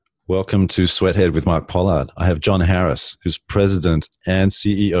Welcome to Sweathead with Mark Pollard. I have John Harris, who's president and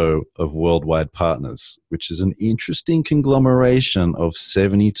CEO of Worldwide Partners, which is an interesting conglomeration of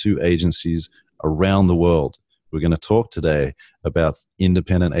 72 agencies around the world. We're going to talk today about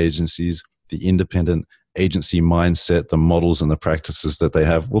independent agencies, the independent agency mindset, the models and the practices that they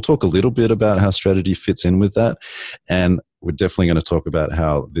have. We'll talk a little bit about how strategy fits in with that. And we're definitely going to talk about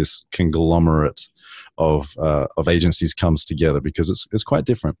how this conglomerate of agencies comes together, because it's quite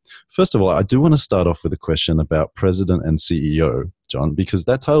different. First of all, I do want to start off with a question about president and CEO, John, because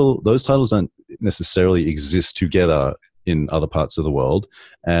those titles don't necessarily exist together in other parts of the world,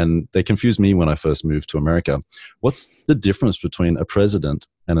 and they confused me when I first moved to America. What's the difference between a president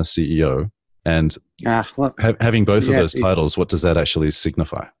and a CEO? And having both of those titles, what does that actually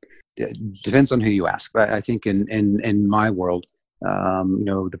signify? It depends on who you ask. I think in my world,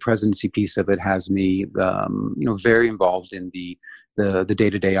 the presidency piece of it has me, very involved in the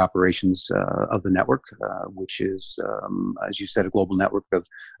day-to-day operations of the network, which is, as you said, a global network of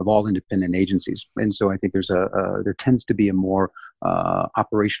all independent agencies. And so I think there tends to be a more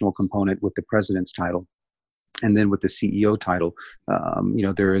operational component with the president's title. And then with the CEO title,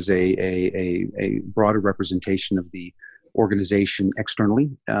 there is a broader representation of the organization externally.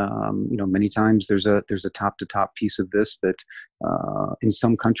 Many times there's a top-to-top piece of this that in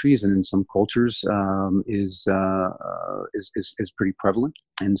some countries and in some cultures is pretty prevalent,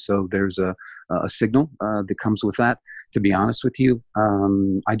 and so there's a signal that comes with that. To be honest with you,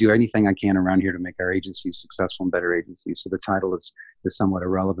 I do anything I can around here to make our agencies successful and better agencies. So the title is somewhat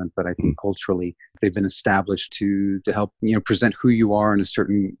irrelevant, but I think culturally they've been established to help present who you are in a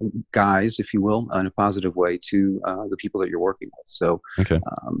certain guise, if you will, in a positive way to the people that you're working with. So, okay.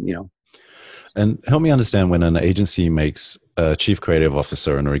 And help me understand, when an agency makes a chief creative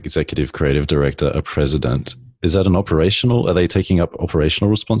officer and an executive creative director a president, is that are they taking up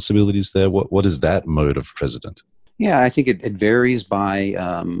operational responsibilities there? What is that mode of president? Yeah, I think it varies by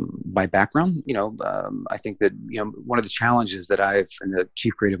background. I think that one of the challenges that and the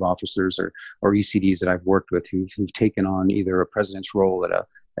chief creative officers or ECDs that I've worked with who've taken on either a president's role at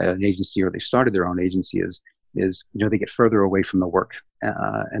an agency or they started their own agency is they get further away from the work,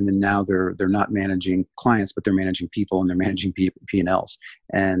 and then now they're not managing clients, but they're managing people and they're managing P&Ls.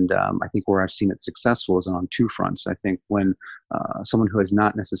 And I think where I've seen it successful is on two fronts. I think when someone who has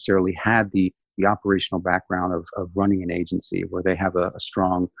not necessarily had the operational background of running an agency, where they have a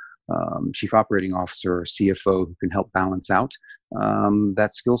strong chief operating officer or CFO who can help balance out that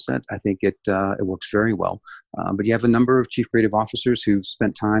skill set, I think it works very well. But you have a number of chief creative officers who've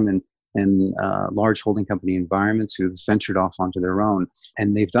spent time in large holding company environments, who've ventured off onto their own,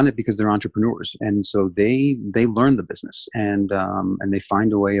 and they've done it because they're entrepreneurs, and so they learn the business, and they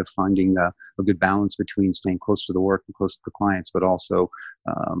find a way of finding a good balance between staying close to the work and close to the clients, but also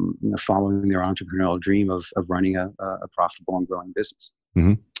following their entrepreneurial dream of running a profitable and growing business.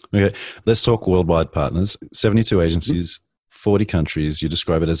 Mm-hmm. Okay, let's talk Worldwide Partners. 72 agencies, 40 countries. You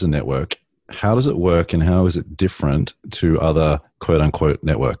describe it as a network. How does it work, and how is it different to other quote-unquote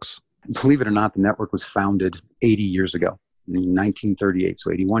networks? Believe it or not, the network was founded 80 years ago, in 1938,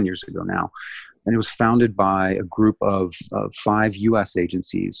 so 81 years ago now. And it was founded by a group of 5 U.S.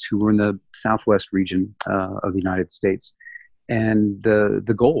 agencies who were in the southwest region of the United States. And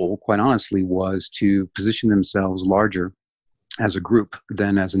the goal, quite honestly, was to position themselves larger as a group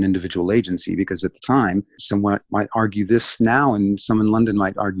than as an individual agency, because at the time, someone might argue this now and some in London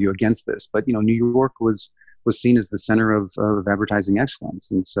might argue against this. But, New York was seen as the center of advertising excellence.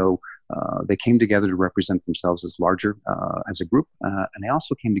 And so they came together to represent themselves as larger as a group. And they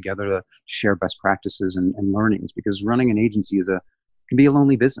also came together to share best practices and learnings, because running an agency can be a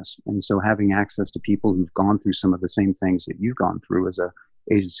lonely business. And so having access to people who've gone through some of the same things that you've gone through as a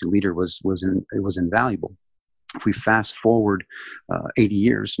agency leader was invaluable. If we fast forward 80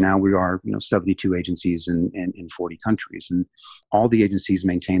 years, now we are 72 agencies in 40 countries, and all the agencies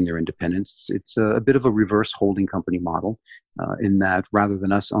maintain their independence. It's a bit of a reverse holding company model in that rather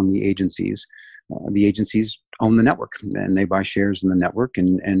than us own the agencies own the network, and they buy shares in the network,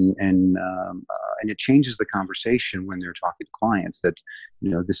 and it changes the conversation when they're talking to clients that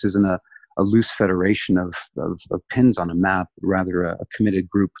this isn't a loose federation of pins on a map, rather a committed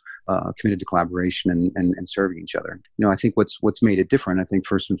group, committed to collaboration and serving each other. I think what's made it different, I think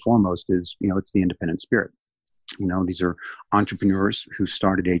first and foremost is, it's the independent spirit. These are entrepreneurs who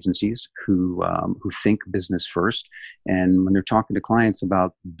started agencies, who think business first. And when they're talking to clients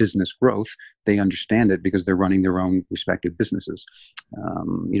about business growth, they understand it because they're running their own respective businesses.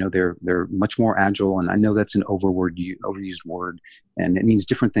 They're much more agile. And I know that's an overused word, and it means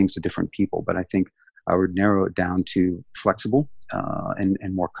different things to different people. But I think I would narrow it down to flexible,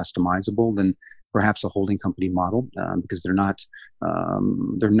 and more customizable than perhaps a holding company model, because they're not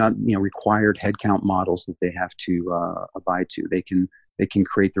required headcount models that they have to abide to. They can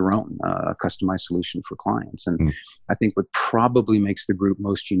create their own customized solution for clients. And I think what probably makes the group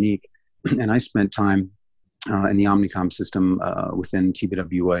most unique, and I spent time in the Omnicom system within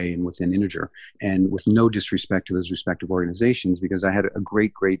TBWA and within Integer, and with no disrespect to those respective organizations, because I had a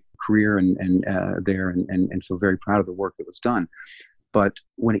great career and there and feel very proud of the work that was done. But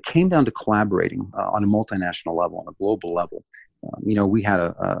when it came down to collaborating on a multinational level, on a global level, we had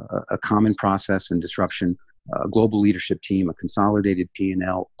a common process and disruption, a global leadership team, a consolidated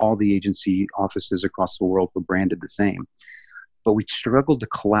P&L. All the agency offices across the world were branded the same. But we struggled to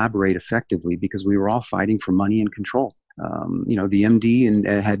collaborate effectively because we were all fighting for money and control. The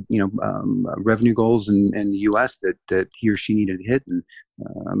MD had revenue goals in the U.S. that he or she needed to hit, and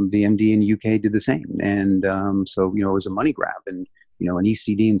the MD in the U.K. did the same. And so it was a money grab. And an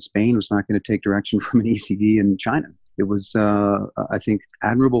ECD in Spain was not going to take direction from an ECD in China. It was, I think,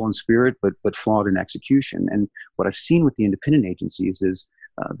 admirable in spirit, but flawed in execution. And what I've seen with the independent agencies is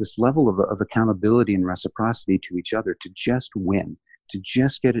this level of accountability and reciprocity to each other to just win, to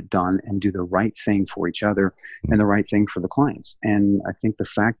just get it done and do the right thing for each other and the right thing for the clients. And I think the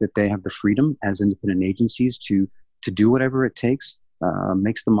fact that they have the freedom as independent agencies to do whatever it takes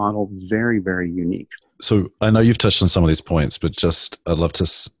makes the model very, very unique. So I know you've touched on some of these points, but I'd love to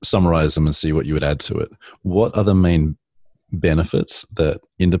summarize them and see what you would add to it. What are the main benefits that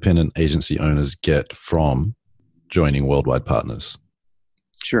independent agency owners get from joining Worldwide Partners?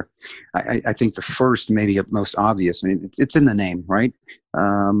 Sure. I think the first, maybe most obvious, it's in the name, right?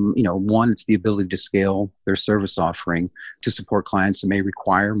 One, it's the ability to scale their service offering to support clients that may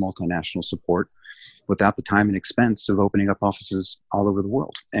require multinational support without the time and expense of opening up offices all over the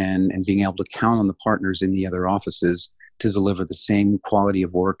world, and being able to count on the partners in the other offices to deliver the same quality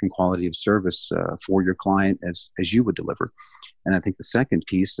of work and quality of service for your client as you would deliver. And I think the second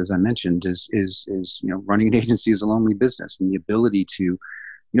piece, as I mentioned, is running an agency is a lonely business, and the ability to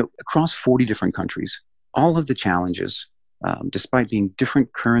across 40 different countries, all of the challenges, despite being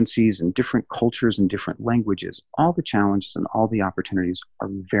different currencies and different cultures and different languages, all the challenges and all the opportunities are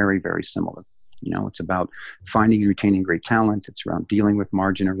very, very similar. It's about finding and retaining great talent. It's around dealing with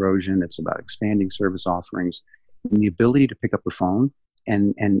margin erosion. It's about expanding service offerings, and the ability to pick up the phone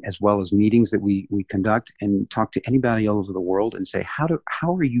and as well as meetings that we conduct and talk to anybody all over the world and say,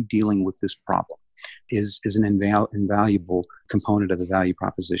 how are you dealing with this problem? Is an invaluable component of the value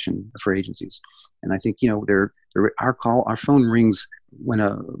proposition for agencies. And I think our phone rings when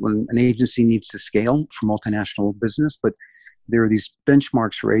an agency needs to scale for multinational business, but there are these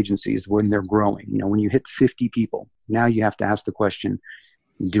benchmarks for agencies when they're growing. When you hit 50 people, now you have to ask the question: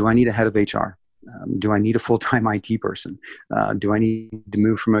 do I need a head of HR? Do I need a full-time IT person? Do I need to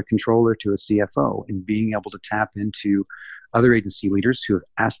move from a controller to a CFO? And being able to tap into other agency leaders who have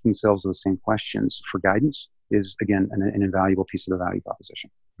asked themselves those same questions for guidance is, again, an invaluable piece of the value proposition.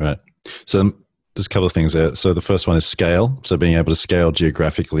 Right. So there's a couple of things there. So the first one is scale. So being able to scale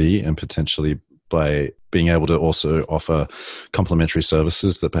geographically and potentially by being able to also offer complementary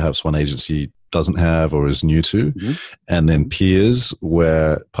services that perhaps one agency doesn't have or is new to. Mm-hmm. And then peers,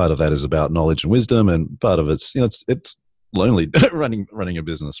 where part of that is about knowledge and wisdom, and part of it's lonely running a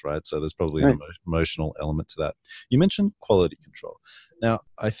business, right? So there's probably an emotional element to that. You mentioned quality control. Now,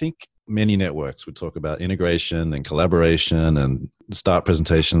 I think many networks would talk about integration and collaboration and start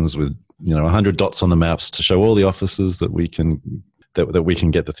presentations with 100 dots on the maps to show all the offices that we can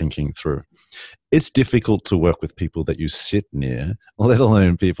get the thinking through. It's difficult to work with people that you sit near, let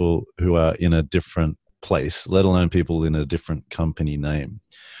alone people who are in a different place, let alone people in a different company name.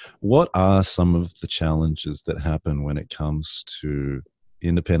 What are some of the challenges that happen when it comes to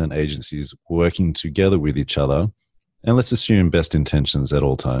independent agencies working together with each other? And let's assume best intentions at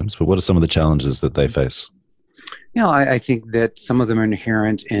all times, but what are some of the challenges that they face? I think that some of them are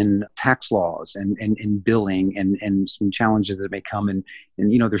inherent in tax laws and in billing and some challenges that may come in.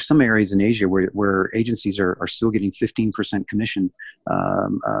 And there's some areas in Asia where agencies are still getting 15% commission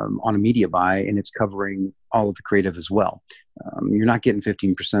on a media buy, and it's covering all of the creative as well. You're not getting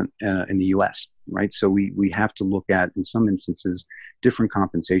 15% in the US, right? So we have to look at, in some instances, different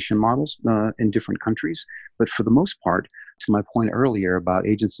compensation models in different countries. But for the most part, to my point earlier about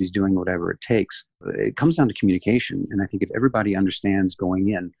agencies doing whatever it takes, it comes down to communication. And I think if everybody understands going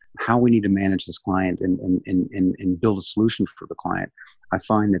in how we need to manage this client and build a solution for the client, I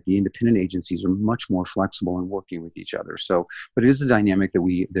find that the independent agencies are much more flexible in working with each other. So, but it is a dynamic that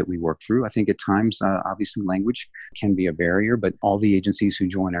we work through. I think at times, obviously, language can be a barrier, but all the agencies who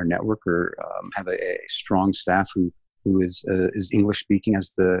join our network have a strong staff who who is English speaking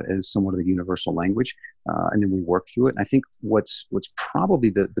as somewhat of the universal language, and then we work through it. And I think what's probably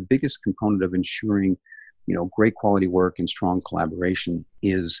the biggest component of ensuring great quality work and strong collaboration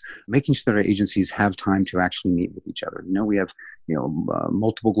is making sure that our agencies have time to actually meet with each other. We have,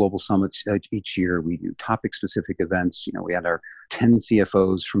 multiple global summits each year. We do topic-specific events. We had our 10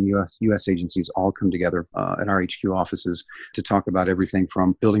 CFOs from U.S. agencies all come together at our HQ offices to talk about everything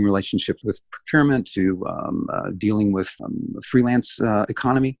from building relationships with procurement to dealing with freelance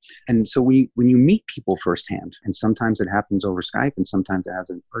economy. And so when you meet people firsthand, and sometimes it happens over Skype and sometimes it happens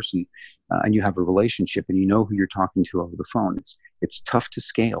in person, and you have a relationship and you know who you're talking to over the phone, it's tough to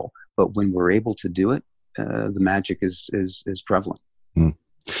scale, but when we're able to do it, the magic is prevalent. Mm.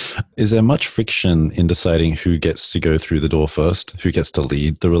 Is there much friction in deciding who gets to go through the door first, who gets to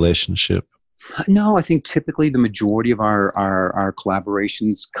lead the relationship? No, I think typically the majority of our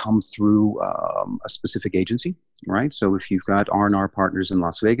collaborations come through a specific agency, right? So if you've got R&R Partners in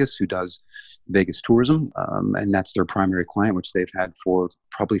Las Vegas who does Vegas tourism, and that's their primary client, which they've had for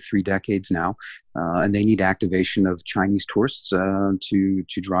probably 3 decades now, and they need activation of Chinese tourists to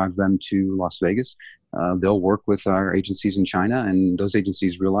drive them to Las Vegas, they'll work with our agencies in China, and those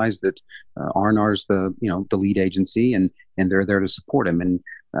agencies realize that R&R is the lead agency, and they're there to support them. And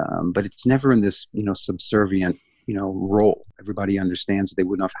but it's never in this subservient role. Everybody understands that they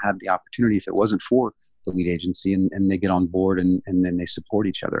wouldn't have had the opportunity if it wasn't for the lead agency, and they get on board and then they support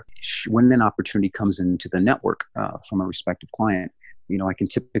each other. When an opportunity comes into the network from a respective client, I can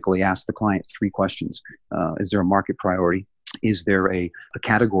typically ask the client 3 questions. Is there a market priority? Is there a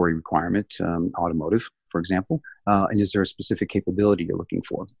category requirement, automotive, for example? And is there a specific capability you're looking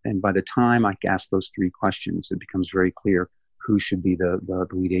for? And by the time I ask those 3 questions, it becomes very clear who should be the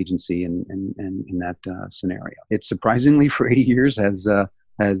lead agency in that scenario. It surprisingly, for 80 years, has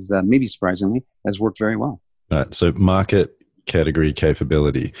maybe surprisingly, has worked very well. Right. So market, category,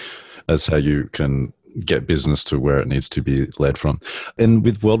 capability, that's how you can get business to where it needs to be led from. And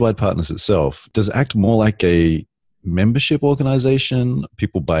with Worldwide Partners itself, does it act more like a membership organization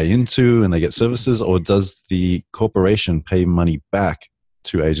people buy into and they get services, or does the corporation pay money back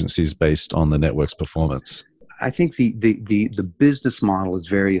to agencies based on the network's performance? I think the business model is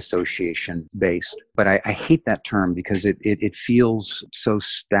very association based, but I hate that term because it feels so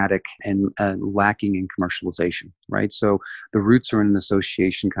static and lacking in commercialization, right? So the roots are in an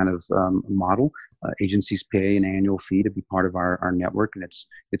association kind of model. Agencies pay an annual fee to be part of our network, and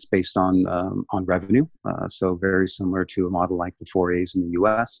it's based on revenue. So very similar to a model like the 4As in the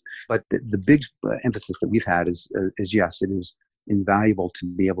U.S. But the big emphasis that we've had is yes, it is invaluable to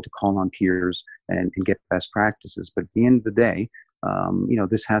be able to call on peers and get best practices. But at the end of the day,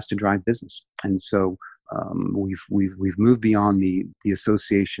 this has to drive business. And so we've moved beyond the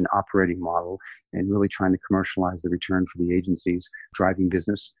association operating model and really trying to commercialize the return for the agencies, driving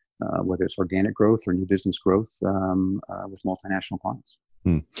business, whether it's organic growth or new business growth with multinational clients.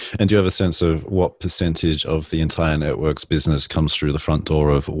 And do you have a sense of what percentage of the entire network's business comes through the front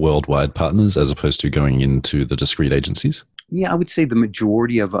door of Worldwide Partners as opposed to going into the discrete agencies? Yeah, I would say the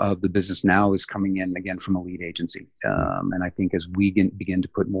majority of the business now is coming in, again, from a lead agency. And I think as we begin to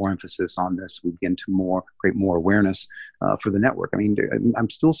put more emphasis on this, we begin to create more awareness for the network. I mean, I'm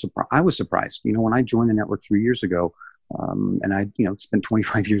still surprised. I was surprised. When I joined the network 3 years ago, and I spent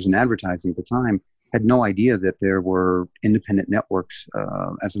 25 years in advertising at the time, had no idea that there were independent networks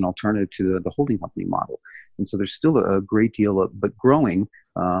as an alternative to the holding company model. And so there's still a great deal of, but growing,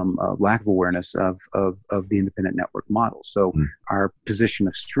 lack of awareness of the independent network model. So our position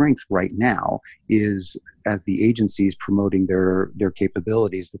of strength right now is as the agencies promoting their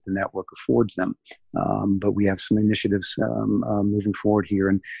capabilities that the network affords them. But we have some initiatives moving forward here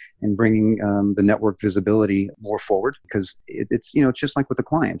and bringing the network visibility more forward, because it's just like with a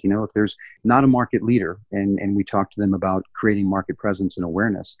client. If there's not a market leader and we talk to them about creating market presence and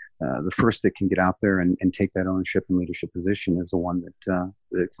awareness, the first that can get out there and take that ownership and leadership position is the one that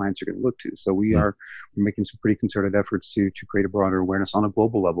the clients are going to look to. So we're making some pretty concerted efforts to create a broader awareness on a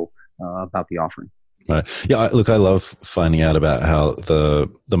global level about the offering. Right. Yeah. Look, I love finding out about how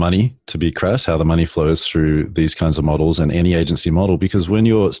the money, to be crass, how the money flows through these kinds of models and any agency model, because when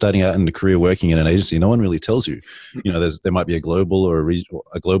you're starting out in a career working in an agency, no one really tells you. There might be a global or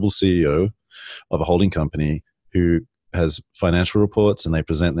a global CEO of a holding company who has financial reports and they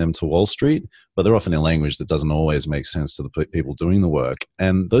present them to Wall Street, but they're often in language that doesn't always make sense to the people doing the work.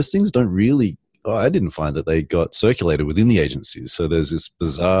 And those things don't really, I didn't find that they got circulated within the agencies. So there's this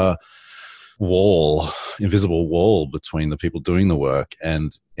bizarre invisible wall between the people doing the work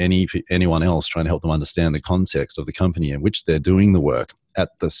and anyone else trying to help them understand the context of the company in which they're doing the work.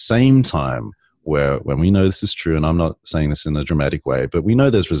 At the same time, where when we know this is true, and I'm not saying this in a dramatic way, but we know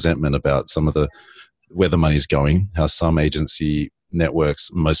there's resentment about some of where the money's going, how some agency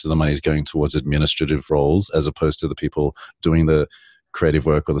networks, most of the money is going towards administrative roles as opposed to the people doing the creative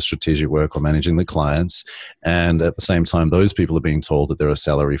work or the strategic work or managing the clients. And at the same time, those people are being told that there are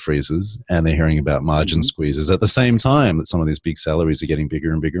salary freezes, and they're hearing about margin squeezes at the same time that some of these big salaries are getting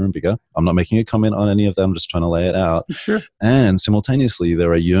bigger and bigger and bigger. I'm not making a comment on any of them, I'm just trying to lay it out. Sure. And simultaneously,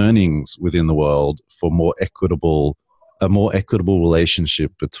 there are yearnings within the world for a more equitable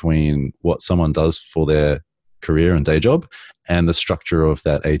relationship between what someone does for their career and day job and the structure of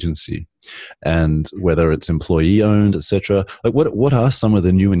that agency, and whether it's employee owned, etc. Like what are some of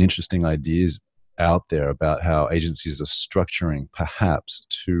the new and interesting ideas out there about how agencies are structuring, perhaps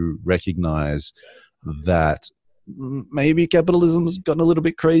to recognize that maybe capitalism's gotten a little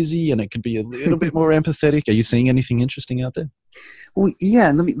bit crazy and it could be a little bit more empathetic? Are you seeing anything interesting out there? Well,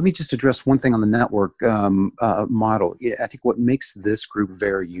 yeah. Let me just address one thing on the network model. Yeah, I think what makes this group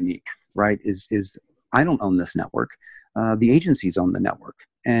very unique, right, is I don't own this network. The agencies own the network,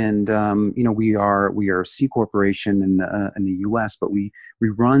 and we are a C corporation in the U.S., but we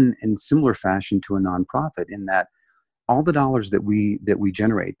run in similar fashion to a nonprofit in that all the dollars that we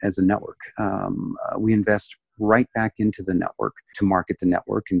generate as a network, we invest right back into the network to market the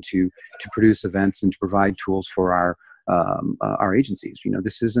network and to produce events and to provide tools for our agencies.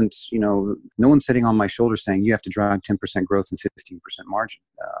 This isn't, no one's sitting on my shoulder saying you have to drive 10% growth and 15% margin.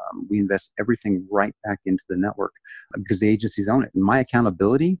 We invest everything right back into the network because the agencies own it. And my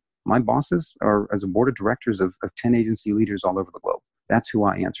accountability, my bosses are as a board of directors of 10 agency leaders all over the globe. That's who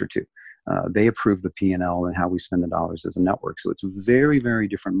I answer to. They approve the P&L and how we spend the dollars as a network. So it's a very, very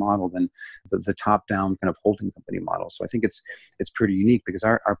different model than the top-down kind of holding company model. So I think it's pretty unique because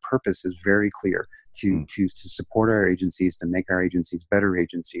our purpose is very clear to support our agencies, to make our agencies better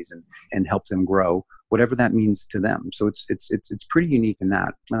agencies and help them grow, whatever that means to them. So it's pretty unique in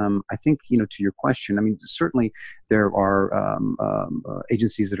that. I think, to your question, I mean, certainly there are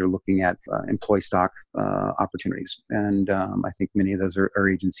agencies that are looking at employee stock opportunities. And I think many of those are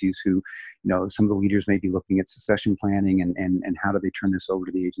agencies who, some of the leaders may be looking at succession planning and how do they turn this over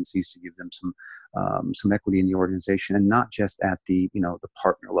to the agencies to give them some equity in the organization, and not just at the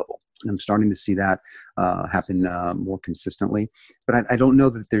partner level. And I'm starting to see that happen more consistently, but I don't know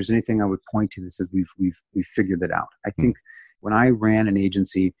that there's anything I would point to that says we've figured that out. I think when I ran an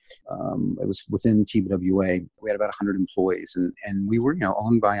agency, it was within TBWA. We had about 100 employees, and we were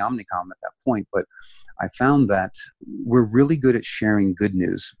owned by Omnicom at that point. But I found that we're really good at sharing good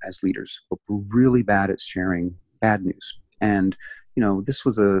news as leaders, but we're really bad at sharing bad news. And this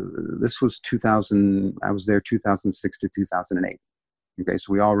was 2000. I was there 2006 to 2008. Okay,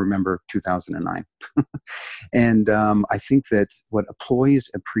 so we all remember 2009. And I think that what employees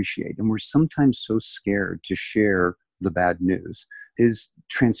appreciate, and we're sometimes so scared to share the bad news, is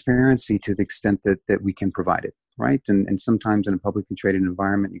transparency to the extent that we can provide it, right? And sometimes in a publicly traded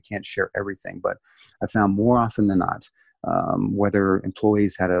environment, you can't share everything. But I found more often than not, whether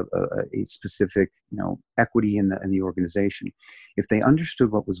employees had a specific equity in the organization, if they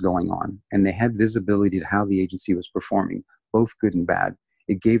understood what was going on and they had visibility to how the agency was performing, both good and bad,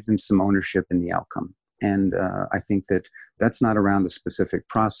 it gave them some ownership in the outcome. And I think that's not around a specific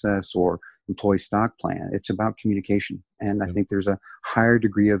process or employee stock plan. It's about communication. And I think there's a higher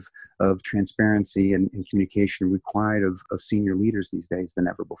degree of transparency and communication required of senior leaders these days than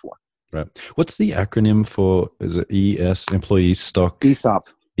ever before. Right. What's the acronym for, is it ES, employee stock? ESOP.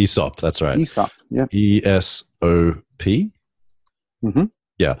 ESOP, that's right. ESOP, yeah. ESOP? Mm-hmm.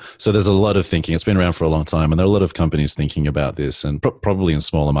 Yeah. So there's a lot of thinking. It's been around for a long time, and there are a lot of companies thinking about this, and probably in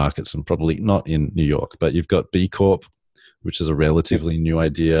smaller markets and probably not in New York. But you've got B Corp, which is a relatively new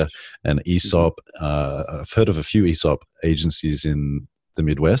idea, and ESOP. I've heard of a few ESOP agencies in the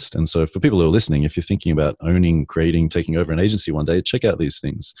Midwest. And so for people who are listening, if you're thinking about owning, creating, taking over an agency one day, check out these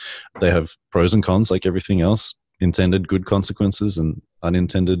things. They have pros and cons like everything else. Intended good consequences and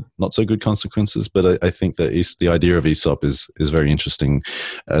unintended not so good consequences, but I think that the idea of ESOP is very interesting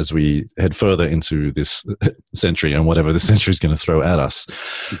as we head further into this century and whatever the century is going to throw at us.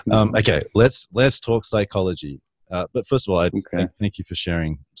 Okay, let's talk psychology. But first of all, I thank you for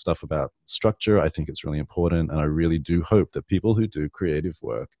sharing stuff about structure. I think it's really important, and I really do hope that people who do creative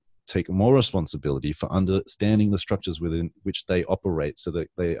work take more responsibility for understanding the structures within which they operate so that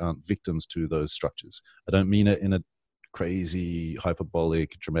they aren't victims to those structures. I don't mean it in a crazy,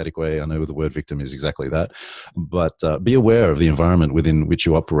 hyperbolic, dramatic way. I know the word victim is exactly that. But be aware of the environment within which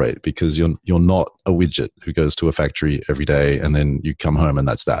you operate, because you're not a widget who goes to a factory every day and then you come home and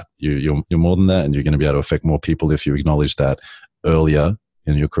that's that. You're more than that, and you're going to be able to affect more people if you acknowledge that earlier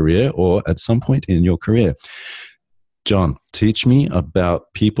in your career or at some point in your career. John, teach me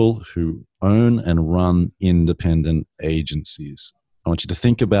about people who own and run independent agencies. I want you to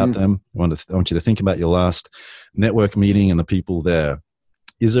think about them. I want you to think about your last network meeting and the people there.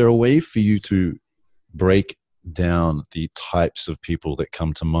 Is there a way for you to break down the types of people that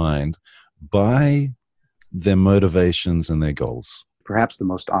come to mind by their motivations and their goals? Perhaps the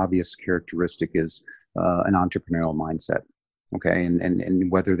most obvious characteristic is an entrepreneurial mindset. Okay, and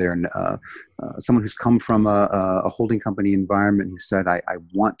whether they're someone who's come from a holding company environment who said, I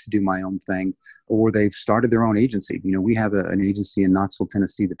want to do my own thing, or they've started their own agency. You know, we have an agency in Knoxville,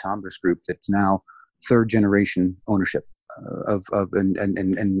 Tennessee, the Tombrus Group, that's now third generation ownership of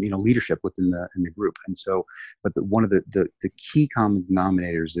you know, leadership within the group. And so, but one of the key common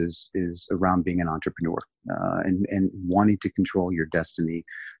denominators is around being an entrepreneur and wanting to control your destiny,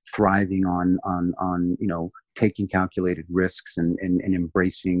 thriving on you know, taking calculated risks and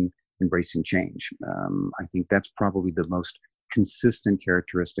embracing change. I think that's probably the most consistent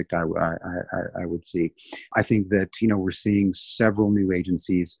characteristic I would see. I think that, you know, we're seeing several new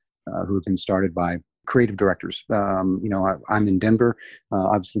agencies who have been started by creative directors. You know, I'm in Denver.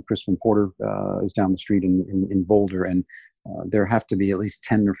 Obviously, Crispin Porter is down the street in Boulder, and there have to be at least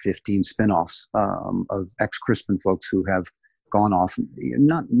 10 or 15 spinoffs of ex-Crispin folks who have gone off,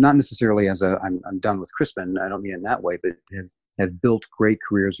 not necessarily as I'm done with Crispin. I don't mean it in that way, but have built great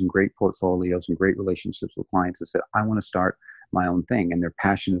careers and great portfolios and great relationships with clients that said, I want to start my own thing. And their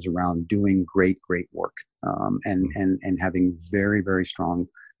passion is around doing great work and having very, very strong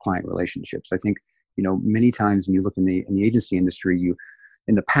client relationships. I think, you know, many times when you look in the agency industry,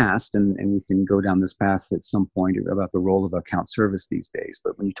 in the past, and we can go down this path at some point about the role of account service these days.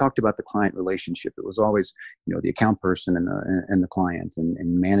 But when you talked about the client relationship, it was always, you know, the account person and the client and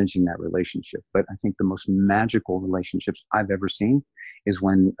managing that relationship. But I think the most magical relationships I've ever seen is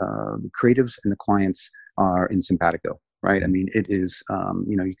when the creatives and the clients are in simpatico. Right. I mean, it is,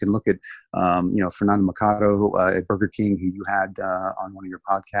 you know, you can look at, you know, Fernando Machado at Burger King, who you had on one of your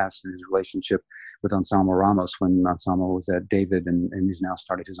podcasts, and his relationship with Anselmo Ramos when Anselmo was at David and he's now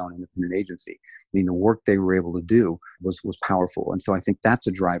started his own independent agency. I mean, the work they were able to do was powerful. And so I think that's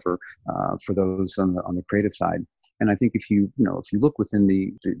a driver for those on the creative side. And I think if you look within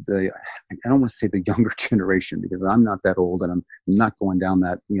the I don't want to say the younger generation, because I'm not that old and I'm not going down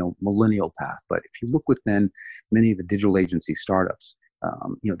that, you know, millennial path. But if you look within many of the digital agency startups,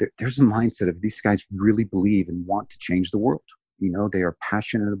 you know, there's a mindset of these guys really believe and want to change the world. You know, they are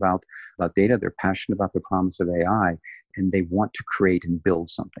passionate about data. They're passionate about the promise of AI, and they want to create and build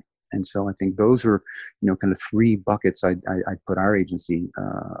something. And so I think those are, you know, kind of three buckets I put our agency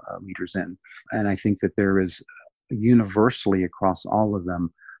leaders in. And I think that there is universally across all of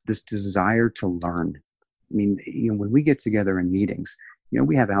them this desire to learn. I mean, you know, when we get together in meetings, you know,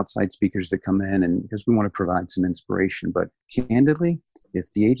 we have outside speakers that come in and because we want to provide some inspiration. But candidly,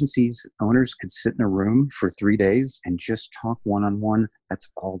 if the agency's owners could sit in a room for 3 days and just talk one-on-one, that's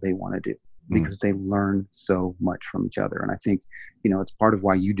all they want to do, because they learn so much from each other. And I think, you know, it's part of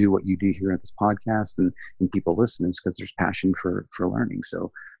why you do what you do here at this podcast and people listen, is because there's passion for learning.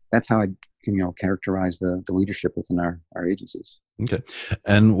 So that's how I can, you know, characterize the leadership within our agencies. Okay.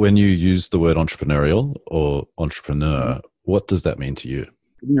 And when you use the word entrepreneurial or entrepreneur, what does that mean to you?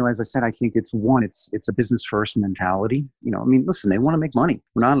 You know, as I said, I think it's a business first mentality. You know, I mean, listen, they want to make money.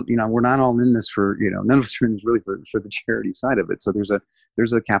 We're not all in this for, you know, none of us are in this really for the charity side of it. So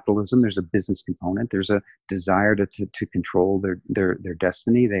there's a capitalism, there's a business component, there's a desire to control their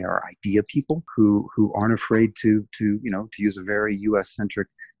destiny. They are idea people who aren't afraid to you know, to use a very US centric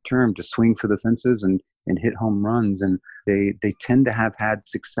term, to swing for the fences and hit home runs. And they tend to have had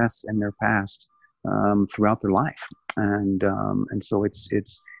success in their past throughout their life. And so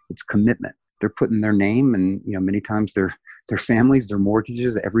it's commitment. They're putting their name and, you know, many times their families, their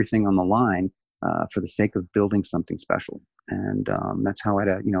mortgages, everything on the line for the sake of building something special. And that's how I'd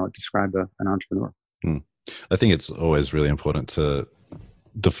describe an entrepreneur. I think it's always really important to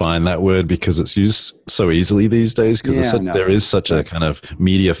define that word because it's used so easily these days, because there is such a kind of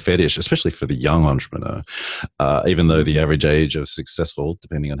media fetish, especially for the young entrepreneur, even though the average age of successful,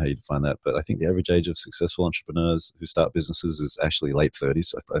 depending on how you define that, but I think the average age of successful entrepreneurs who start businesses is actually late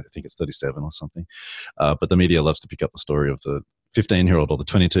 30s. I think it's 37 or something. But the media loves to pick up the story of the 15-year-old or the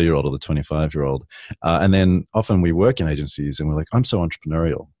 22-year-old or the 25-year-old. And then often we work in agencies and we're like, I'm so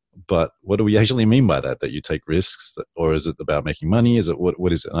entrepreneurial. But what do we actually mean by that? That you take risks, or is it about making money? Is it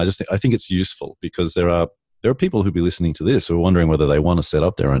what is it? And I think it's useful because there are people who be listening to this who are wondering whether they want to set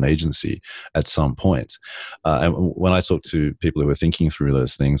up their own agency at some point. And when I talk to people who are thinking through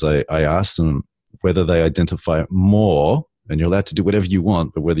those things, I ask them whether they identify more and you're allowed to do whatever you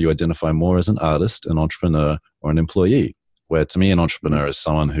want, but whether you identify more as an artist, an entrepreneur, or an employee. Where to me, an entrepreneur is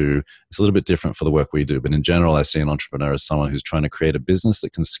someone who is a little bit different for the work we do. But in general, I see an entrepreneur as someone who's trying to create a business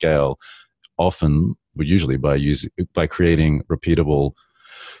that can scale, often, well, usually by creating repeatable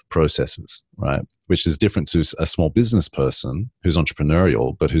processes, right? Which is different to a small business person who's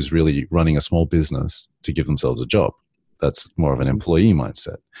entrepreneurial, but who's really running a small business to give themselves a job. That's more of an employee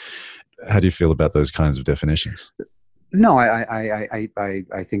mindset. How do you feel about those kinds of definitions? No, I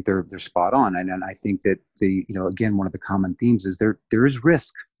think they're spot on, and I think that again, one of the common themes is there is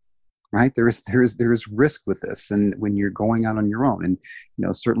risk, right? There is risk with this, and when you're going out on your own, and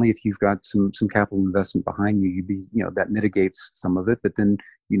certainly if you've got some capital investment behind you, that mitigates some of it, but then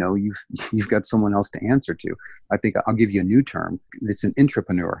you've got someone else to answer to. I think I'll give you a new term. It's an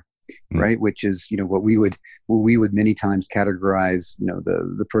intrapreneur. Right, which is what we would many times categorize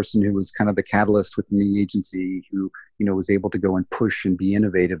the person who was kind of the catalyst within the agency, who was able to go and push and be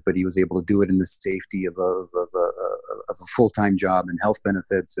innovative, but he was able to do it in the safety of a full-time job and health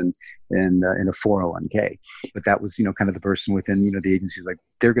benefits and in a 401k. But that was kind of the person within the agency, like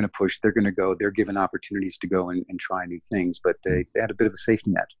they're going to push, they're going to go, they're given opportunities to go and try new things, but they had a bit of a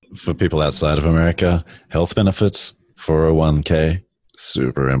safety net. For people outside of America, health benefits, 401k.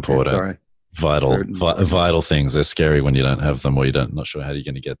 Super important. Vital things. They're scary when you don't have them, or not sure how you're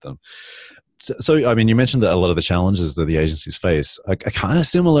going to get them. So, I mean, you mentioned that a lot of the challenges that the agencies face are kind of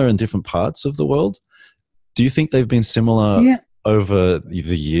similar in different parts of the world. Do you think they've been similar over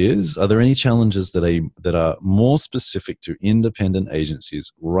the years? Are there any challenges that are more specific to independent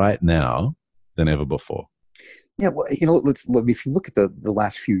agencies right now than ever before? Yeah, well, let's look. If you look at the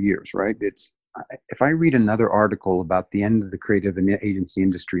last few years, right? If I read another article about the end of the creative and agency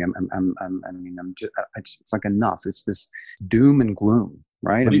industry, it's like enough. It's this doom and gloom,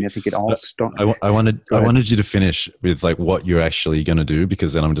 right? I think it all starts. I wanted you to finish with like what you're actually going to do,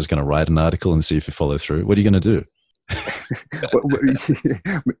 because then I'm just going to write an article and see if you follow through. What are you going to do?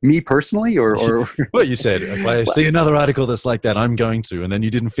 Me personally, or well, you said if I see another article that's like that, I'm going to, and then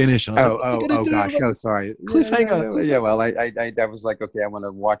you didn't finish. And I was gosh, sorry, cliffhanger. Yeah, well, I was like, okay, I want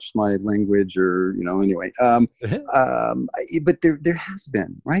to watch my language, or anyway. But there has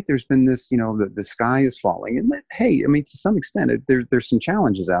been, right? There's been this, the sky is falling, and hey, to some extent, there's some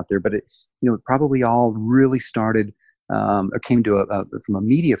challenges out there, but it probably all really started or came to from a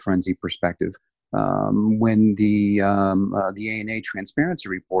media frenzy perspective. When the ANA transparency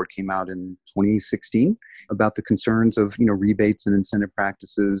report came out in 2016 about the concerns of rebates and incentive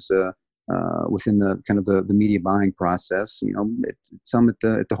practices within the kind of the media buying process, some at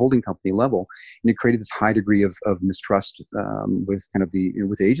the holding company level, and it created this high degree of mistrust with kind of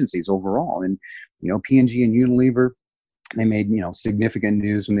with agencies overall. And P&G and Unilever, they made significant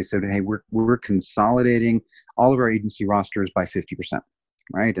news when they said, hey, we're consolidating all of our agency rosters by 50%.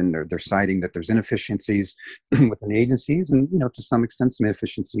 Right, and they're citing that there's inefficiencies within agencies, and to some extent some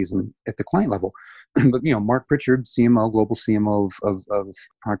inefficiencies at the client level. But Mark Pritchard, CMO, global CMO of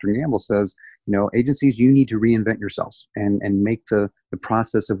Procter & Gamble, says agencies, you need to reinvent yourselves and make the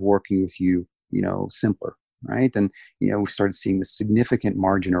process of working with you simpler. Right, and we started seeing this significant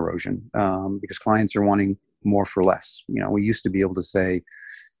margin erosion because clients are wanting more for less. We used to be able to say,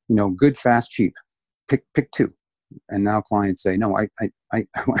 good, fast, cheap, pick two. And now clients say, no, I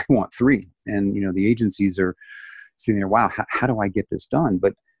want three. And, the agencies are sitting there, wow, how do I get this done?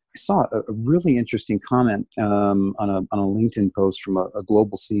 But I saw a really interesting comment on a LinkedIn post from a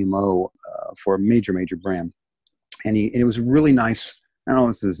global CMO for a major brand. And it was really nice. I don't know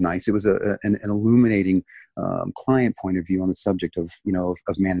if it was nice. It was an illuminating client point of view on the subject of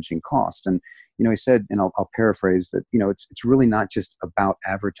managing cost. And, he said, and I'll paraphrase that, it's really not just about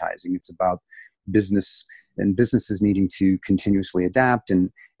advertising. It's about business and businesses needing to continuously adapt and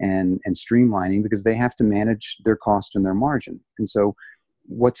streamlining, because they have to manage their cost and their margin. And so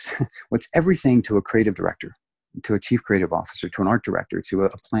what's everything to a creative director, to a chief creative officer, to an art director, to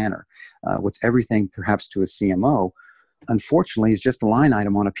a planner, what's everything perhaps to a CMO, unfortunately, is just a line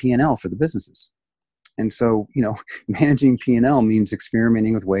item on a P&L for the businesses. And so, managing P&L means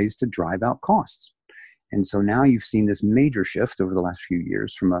experimenting with ways to drive out costs. And so now you've seen this major shift over the last few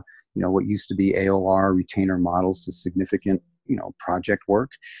years from what used to be AOR retainer models to significant, project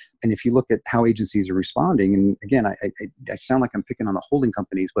work. And if you look at how agencies are responding, and again, I sound like I'm picking on the holding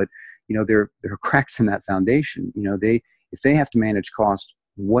companies, but there are cracks in that foundation. If they have to manage cost,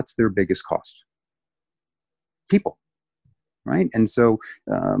 what's their biggest cost? People. Right. And so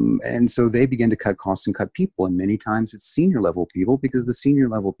they begin to cut costs and cut people. And many times it's senior level people, because the senior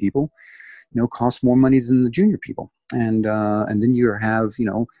level people, cost more money than the junior people. And then you have,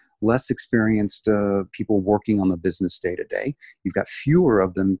 less experienced people working on the business day to day. You've got fewer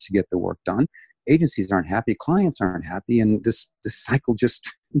of them to get the work done. Agencies aren't happy, clients aren't happy, and this cycle just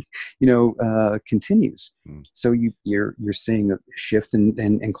continues. So you're seeing a shift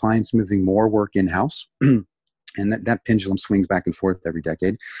in clients moving more work in-house. And that pendulum swings back and forth every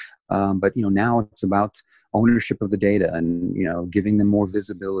decade. But now it's about ownership of the data and giving them more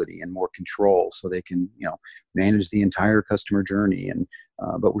visibility and more control so they can manage the entire customer journey. And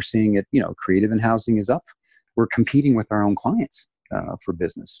but we're seeing it. Creative in housing is up. We're competing with our own clients for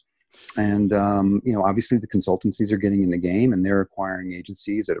business. And obviously the consultancies are getting in the game and they're acquiring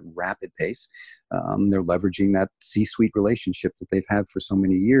agencies at a rapid pace. They're leveraging that C-suite relationship that they've had for so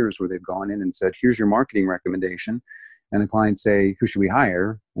many years, where they've gone in and said, here's your marketing recommendation. And the clients say, who should we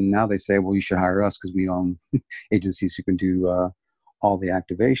hire? And now they say, well, you should hire us because we own agencies who can do all the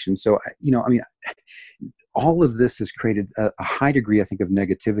activation. So, all of this has created a high degree, I think, of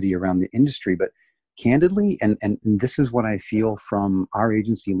negativity around the industry. But candidly, and this is what I feel from our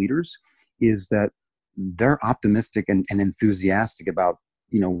agency leaders, is that they're optimistic and enthusiastic about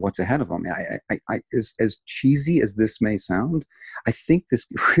what's ahead of them. As cheesy as this may sound, I think this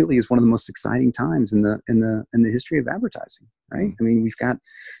really is one of the most exciting times in the history of advertising. Right? I mean, we've got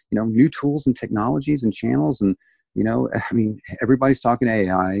new tools and technologies and channels, and everybody's talking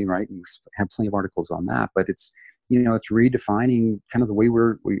AI, right? We've had plenty of articles on that, but it's it's redefining kind of the way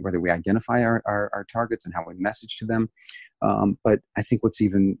whether we identify our targets and how we message to them. But I think what's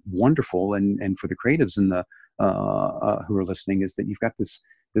even wonderful, and for the creatives and the who are listening, is that you've got this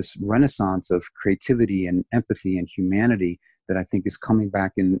renaissance of creativity and empathy and humanity that I think is coming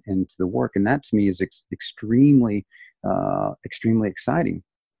back into the work, and that to me is extremely exciting.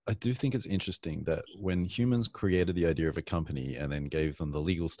 I do think it's interesting that when humans created the idea of a company and then gave them the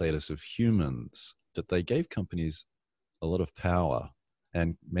legal status of humans, that they gave companies a lot of power,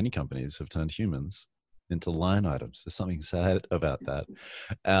 and many companies have turned humans into line items. There's something sad about that.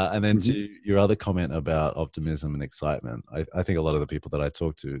 And then to your other comment about optimism and excitement, I think a lot of the people that I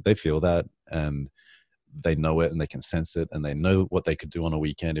talk to, they feel that, and they know it, and they can sense it, and they know what they could do on a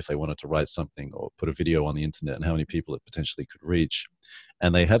weekend if they wanted to write something or put a video on the internet and how many people it potentially could reach.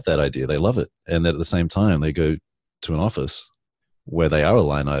 And they have that idea. They love it. And at the same time, they go to an office where they are a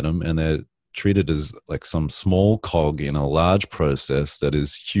line item and they're treated as like some small cog in a large process that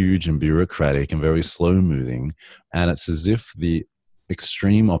is huge and bureaucratic and very slow moving. And it's as if the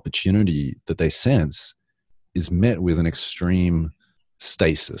extreme opportunity that they sense is met with an extreme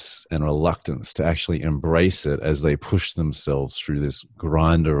stasis and reluctance to actually embrace it as they push themselves through this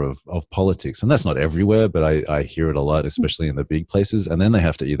grinder of politics. And that's not everywhere, but I hear it a lot, especially in the big places. And then they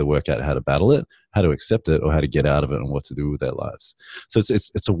have to either work out how to battle it, how to accept it, or how to get out of it and what to do with their lives. So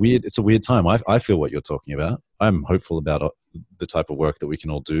it's a weird time. I feel what you're talking about. I'm hopeful about the type of work that we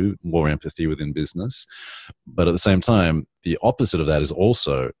can all do, more empathy within business. But at the same time, the opposite of that is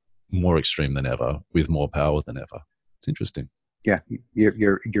also more extreme than ever, with more power than ever. It's interesting. Yeah,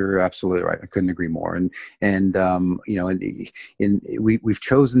 you're absolutely right. I couldn't agree more. We've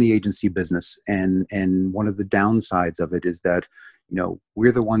chosen the agency business, and one of the downsides of it is that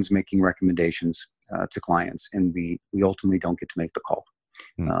we're the ones making recommendations to clients, and we ultimately don't get to make the call.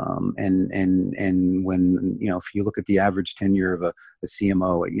 And when if you look at the average tenure of a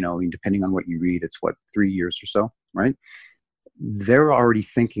CMO, depending on what you read, it's 3 years or so, right? They're already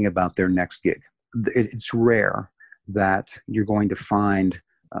thinking about their next gig. It's rare that you're going to find,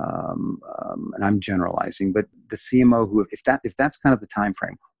 and I'm generalizing, but the CMO who, if that's kind of the time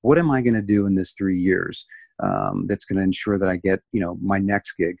frame, what am I going to do in this 3 years that's going to ensure that I get my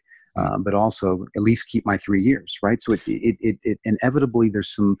next gig, but also at least keep my 3 years, right? So it inevitably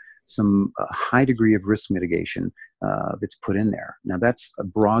there's some high degree of risk mitigation that's put in there. Now that's a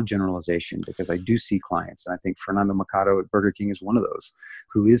broad generalization, because I do see clients, and I think Fernando Machado at Burger King is one of those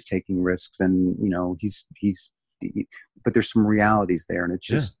who is taking risks, and but there's some realities there, and it's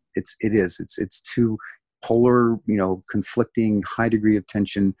just it's two polar, conflicting, high degree of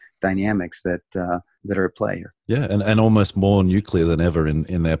tension dynamics that are at play here. Yeah, and almost more nuclear than ever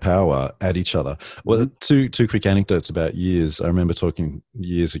in their power at each other. Well, two quick anecdotes about years. I remember talking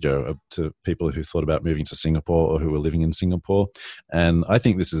years ago to people who thought about moving to Singapore or who were living in Singapore, and I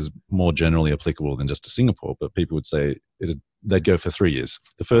think this is more generally applicable than just to Singapore, but people would say it'd they'd go for 3 years.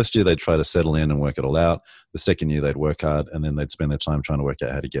 The first year, they'd try to settle in and work it all out. The second year, they'd work hard, and then they'd spend their time trying to work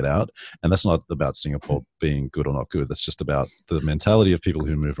out how to get out. And that's not about Singapore being good or not good. That's just about the mentality of people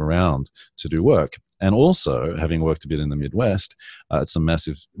who move around to do work. And also, having worked a bit in the Midwest with some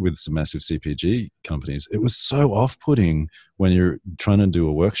massive CPG companies, it was so off-putting when you're trying to do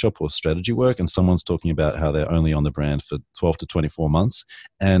a workshop or strategy work and someone's talking about how they're only on the brand for 12 to 24 months.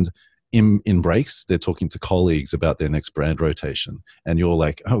 And in breaks, they're talking to colleagues about their next brand rotation. And you're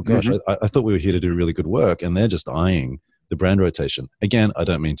like, oh gosh, I thought we were here to do really good work. And they're just eyeing the brand rotation. Again, I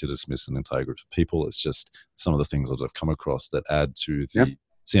don't mean to dismiss an entire group of people. It's just some of the things that I've come across that add to the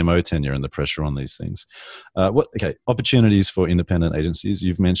CMO tenure and the pressure on these things. Opportunities for independent agencies.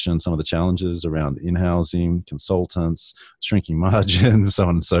 You've mentioned some of the challenges around in-housing, consultants, shrinking margins, so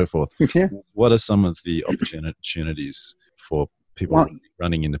on and so forth. Yeah. What are some of the opportunities for people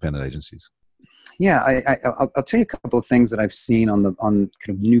running independent agencies? Yeah, I'll tell you a couple of things that I've seen on kind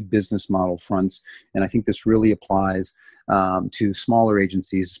of new business model fronts, and I think this really applies to smaller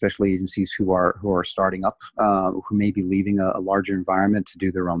agencies, especially agencies who are starting up, who may be leaving a larger environment to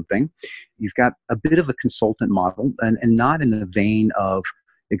do their own thing. You've got a bit of a consultant model, and not in the vein of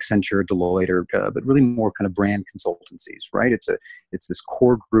Accenture, Deloitte, but really more kind of brand consultancies, right? It's this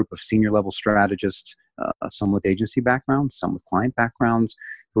core group of senior level strategists, some with agency backgrounds, some with client backgrounds,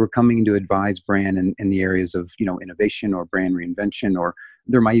 who are coming to advise brand in the areas of, innovation or brand reinvention, or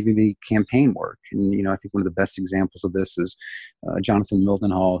there might even be campaign work. And, I think one of the best examples of this is Jonathan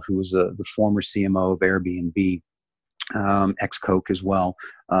Mildenhall, who was the former CMO of Airbnb, ex-Coke as well,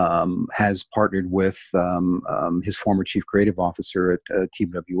 has partnered with his former chief creative officer at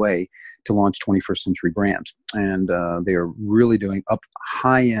TBWA to launch 21st Century Brand. And they are really doing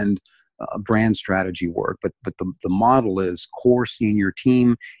high-end brand strategy work, but the model is core senior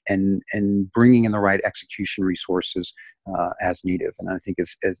team and bringing in the right execution resources as needed. And I think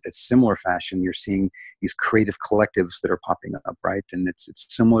if similar fashion, you're seeing these creative collectives that are popping up, right? And it's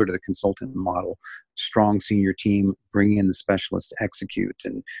similar to the consultant model. Strong senior team, bring in the specialist to execute.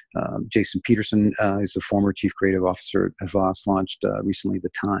 And Jason Peterson is the former chief creative officer at Voss, launched recently The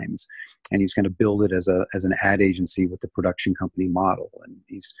Times, and he's going to build it as an ad agency with the production company model. And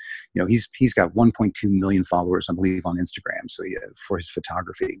he's got 1.2 million followers, I believe, on Instagram. So for his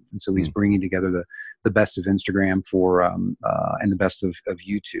photography, and so he's bringing together the best of Instagram and the best of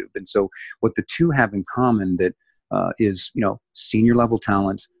YouTube. And so what the two have in common that is senior level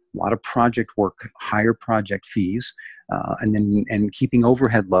talent, a lot of project work, higher project fees, and keeping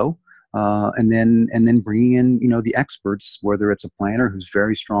overhead low, and then bringing in the experts, whether it's a planner who's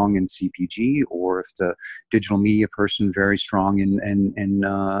very strong in CPG, or if it's a digital media person very strong in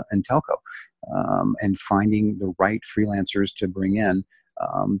telco, and finding the right freelancers to bring in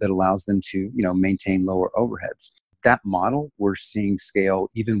that allows them to maintain lower overheads. That model we're seeing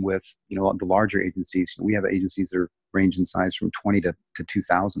scale even with the larger agencies. We have agencies that are range in size from 20 to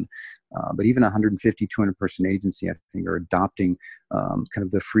 2,000, but even 150, 200 person agency, I think, are adopting kind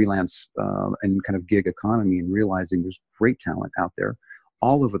of the freelance and kind of gig economy, and realizing there's great talent out there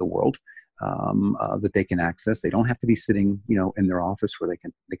all over the world that they can access. They don't have to be sitting, in their office where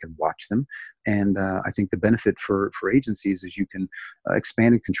they can watch them. And I think the benefit for agencies is you can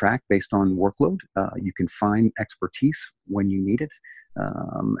expand and contract based on workload. You can find expertise when you need it.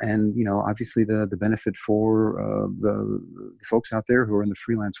 And, obviously the benefit for the folks out there who are in the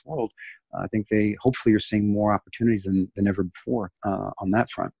freelance world, I think hopefully are seeing more opportunities than ever before on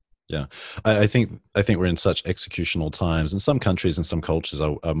that front. Yeah, I think we're in such executional times, and some countries and some cultures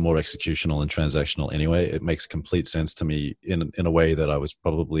are more executional and transactional anyway. It makes complete sense to me in a way that I was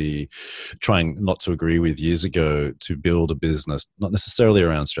probably trying not to agree with years ago, to build a business, not necessarily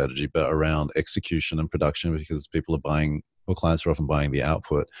around strategy, but around execution and production, because people are buying, or clients are often buying the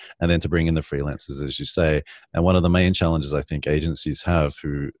output, and then to bring in the freelancers, as you say. And one of the main challenges I think agencies have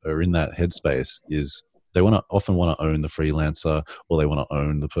who are in that headspace is they often want to own the freelancer, or they want to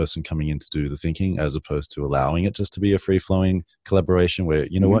own the person coming in to do the thinking, as opposed to allowing it just to be a free-flowing collaboration where,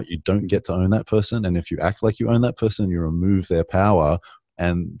 what, you don't get to own that person. And if you act like you own that person, you remove their power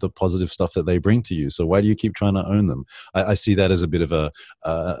and the positive stuff that they bring to you. So why do you keep trying to own them? I see that as a bit of a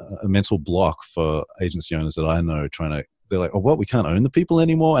mental block for agency owners that I know, they're like, oh, what, we can't own the people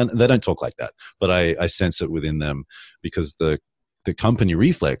anymore? And they don't talk like that, but I sense it within them, because the company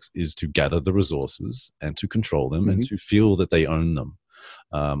reflex is to gather the resources and to control them and to feel that they own them,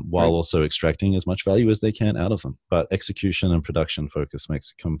 while also extracting as much value as they can out of them. But execution and production focus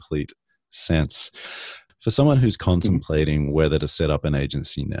makes complete sense. For someone who's contemplating whether to set up an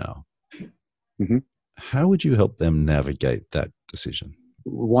agency now, how would you help them navigate that decision?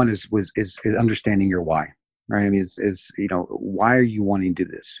 One is understanding your why. right? I mean, why are you wanting to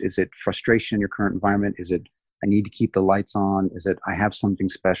do this? Is it frustration in your current environment? Is it, I need to keep the lights on? Is it, I have something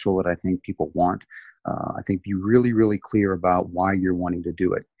special that I think people want? I think be really, really clear about why you're wanting to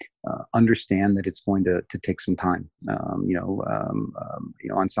do it. Understand that it's going to take some time.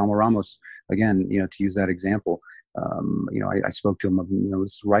 Anselmo Ramos, again, to use that example, I spoke to him, it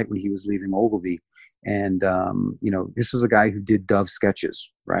was right when he was leaving Ogilvy. And, this was a guy who did Dove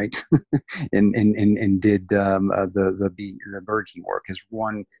sketches, right? and did the Bird King work, has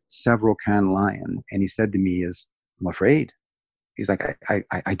won several Cannes Lion. And he said to me I'm afraid. He's like,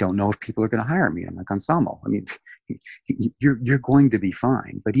 I don't know if people are going to hire me. I'm like, Anselmo, I mean, you're going to be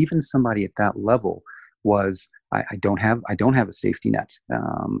fine. But even somebody at that level was, I don't have a safety net.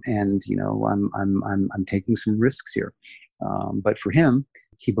 I'm taking some risks here. But for him,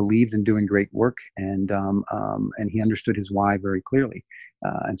 he believed in doing great work, and he understood his why very clearly.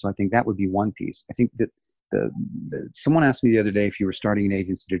 And so I think that would be one piece. I think that someone asked me the other day, if you were starting an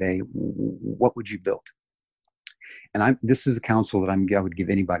agency today, what would you build? And this is a counsel that I would give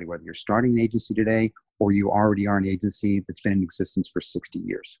anybody, whether you're starting an agency today or you already are an agency that's been in existence for 60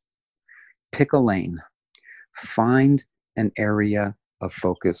 years. Pick a lane. Find an area of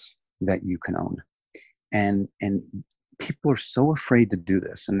focus that you can own. And people are so afraid to do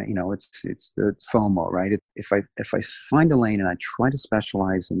this. And, it's FOMO, right? If I find a lane and I try to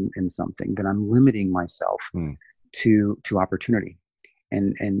specialize in something, then I'm limiting myself to opportunity.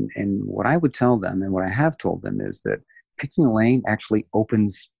 And what I would tell them, and what I have told them, is that picking a lane actually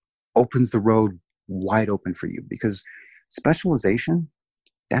opens the road wide open for you, because specialization,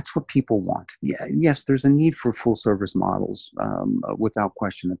 that's what people want. Yeah, yes, there's a need for full service models, without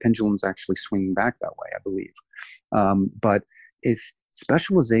question. The pendulum's actually swinging back that way, I believe. But if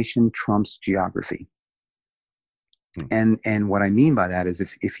specialization trumps geography, and what I mean by that is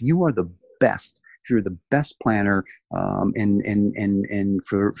if you are the best, if you're the best planner for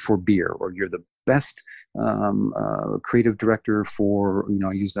beer, or you're the best creative director for,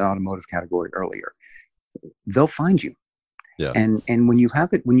 I used the automotive category earlier, they'll find you. Yeah. And when you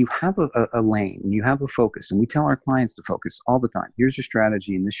have a lane, and you have a focus, and we tell our clients to focus all the time. Here's your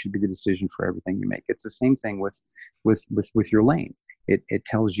strategy, and this should be the decision for everything you make. It's the same thing with your lane. It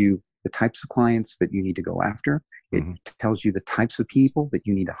tells you the types of clients that you need to go after. It tells you the types of people that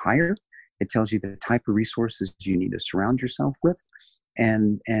you need to hire. It tells you the type of resources you need to surround yourself with.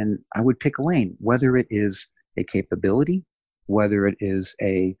 And I would pick a lane, whether it is a capability, whether it is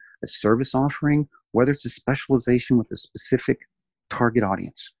a service offering, whether it's a specialization with a specific target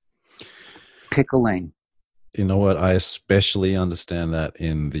audience. Pick a lane. You know what? I especially understand that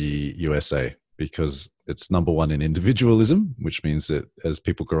in the USA, because it's number one in individualism, which means that as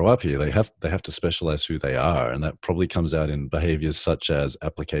people grow up here, they have to specialize who they are. And that probably comes out in behaviors such as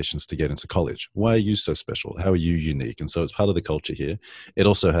applications to get into college. Why are you so special? How are you unique? And so it's part of the culture here. It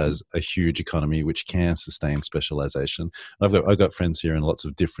also has a huge economy which can sustain specialization. I've got friends here in lots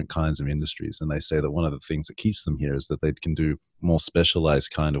of different kinds of industries, and they say that one of the things that keeps them here is that they can do more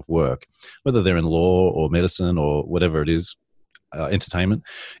specialized kind of work, whether they're in law or medicine or whatever it is. Entertainment,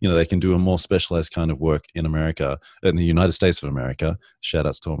 they can do a more specialized kind of work in America, in the United States of America. Shout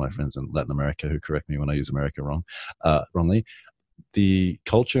outs to all my friends in Latin America who correct me when I use America wrongly. The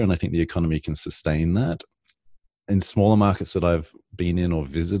culture, and I think the economy, can sustain that. In smaller markets that I've been in or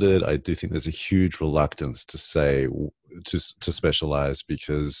visited, I do think there's a huge reluctance to say to specialize,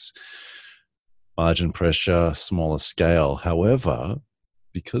 because margin pressure, smaller scale. However,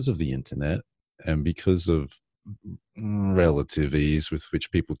 because of the internet and because of relative ease with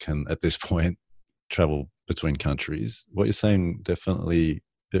which people can, at this point, travel between countries, what you're saying definitely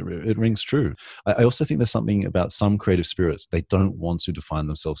it rings true. I also think there's something about some creative spirits. They don't want to define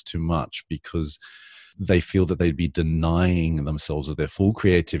themselves too much because they feel that they'd be denying themselves of their full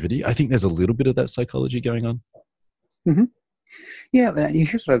creativity. I think there's a little bit of that psychology going on. Mm-hmm. Yeah,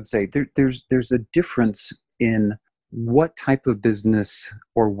 here's what I would say. There's a difference in what type of business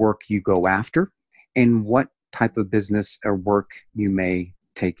or work you go after, and what type of business or work you may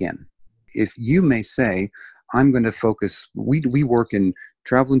take in. If you may say, I'm going to focus, we work in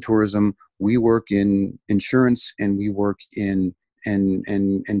travel and tourism, we work in insurance, and we work in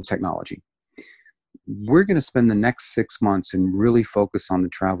technology. We're going to spend the next 6 months and really focus on the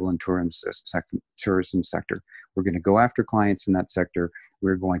travel and tourism sector. We're going to go after clients in that sector.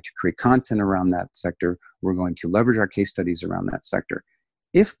 We're going to create content around that sector. We're going to leverage our case studies around that sector.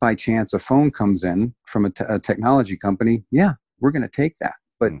 If by chance a phone comes in from a technology company, yeah, we're going to take that.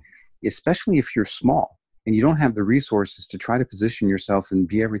 But especially if you're small, and you don't have the resources to try to position yourself and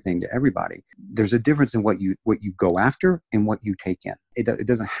be everything to everybody, there's a difference in what you go after and what you take in. It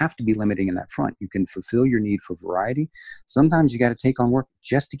doesn't have to be limiting in that front. You can fulfill your need for variety. Sometimes you got to take on work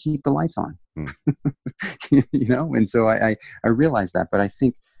just to keep the lights on. And so I realize that. But I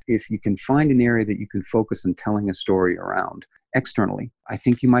think if you can find an area that you can focus on telling a story around externally, I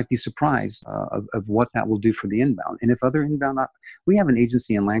think you might be surprised of what that will do for the inbound. And if other inbound, we have an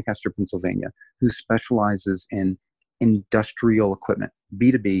agency in Lancaster, Pennsylvania, who specializes in industrial equipment,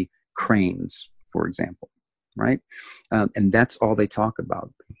 B2B cranes, for example, right? And that's all they talk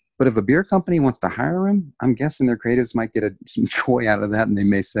about. But if a beer company wants to hire him, I'm guessing their creatives might get some joy out of that, and they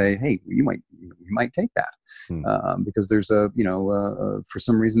may say, "Hey, you might take that," because there's for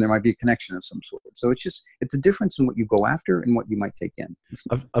some reason there might be a connection of some sort. So it's a difference in what you go after and what you might take in.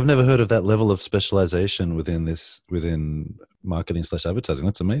 I've never heard of that level of specialization within marketing / advertising.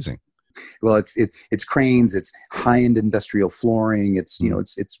 That's amazing. Well, it's cranes, it's high-end industrial flooring, it's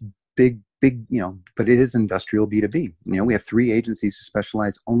big, but it is industrial B2B. We have 3 agencies who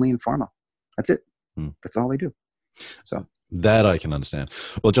specialize only in pharma. That's it. That's all they do. So that I can understand.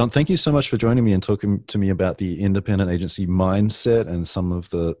 Well, John, thank you so much for joining me and talking to me about the independent agency mindset and some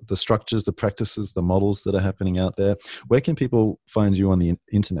of the structures, the practices, the models that are happening out there. Where can people find you on the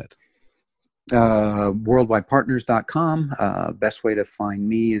internet? Worldwidepartners.com. Best way to find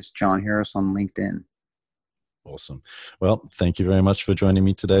me is John Harris on LinkedIn. Awesome. Well, thank you very much for joining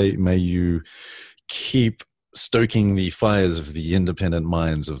me today. May you keep stoking the fires of the independent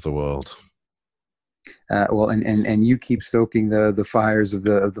minds of the world. And you keep stoking the fires of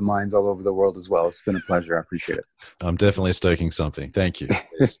the minds all over the world as well. It's been a pleasure. I appreciate it. I'm definitely stoking something. Thank you.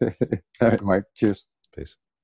 All right, Mike. Cheers. Peace.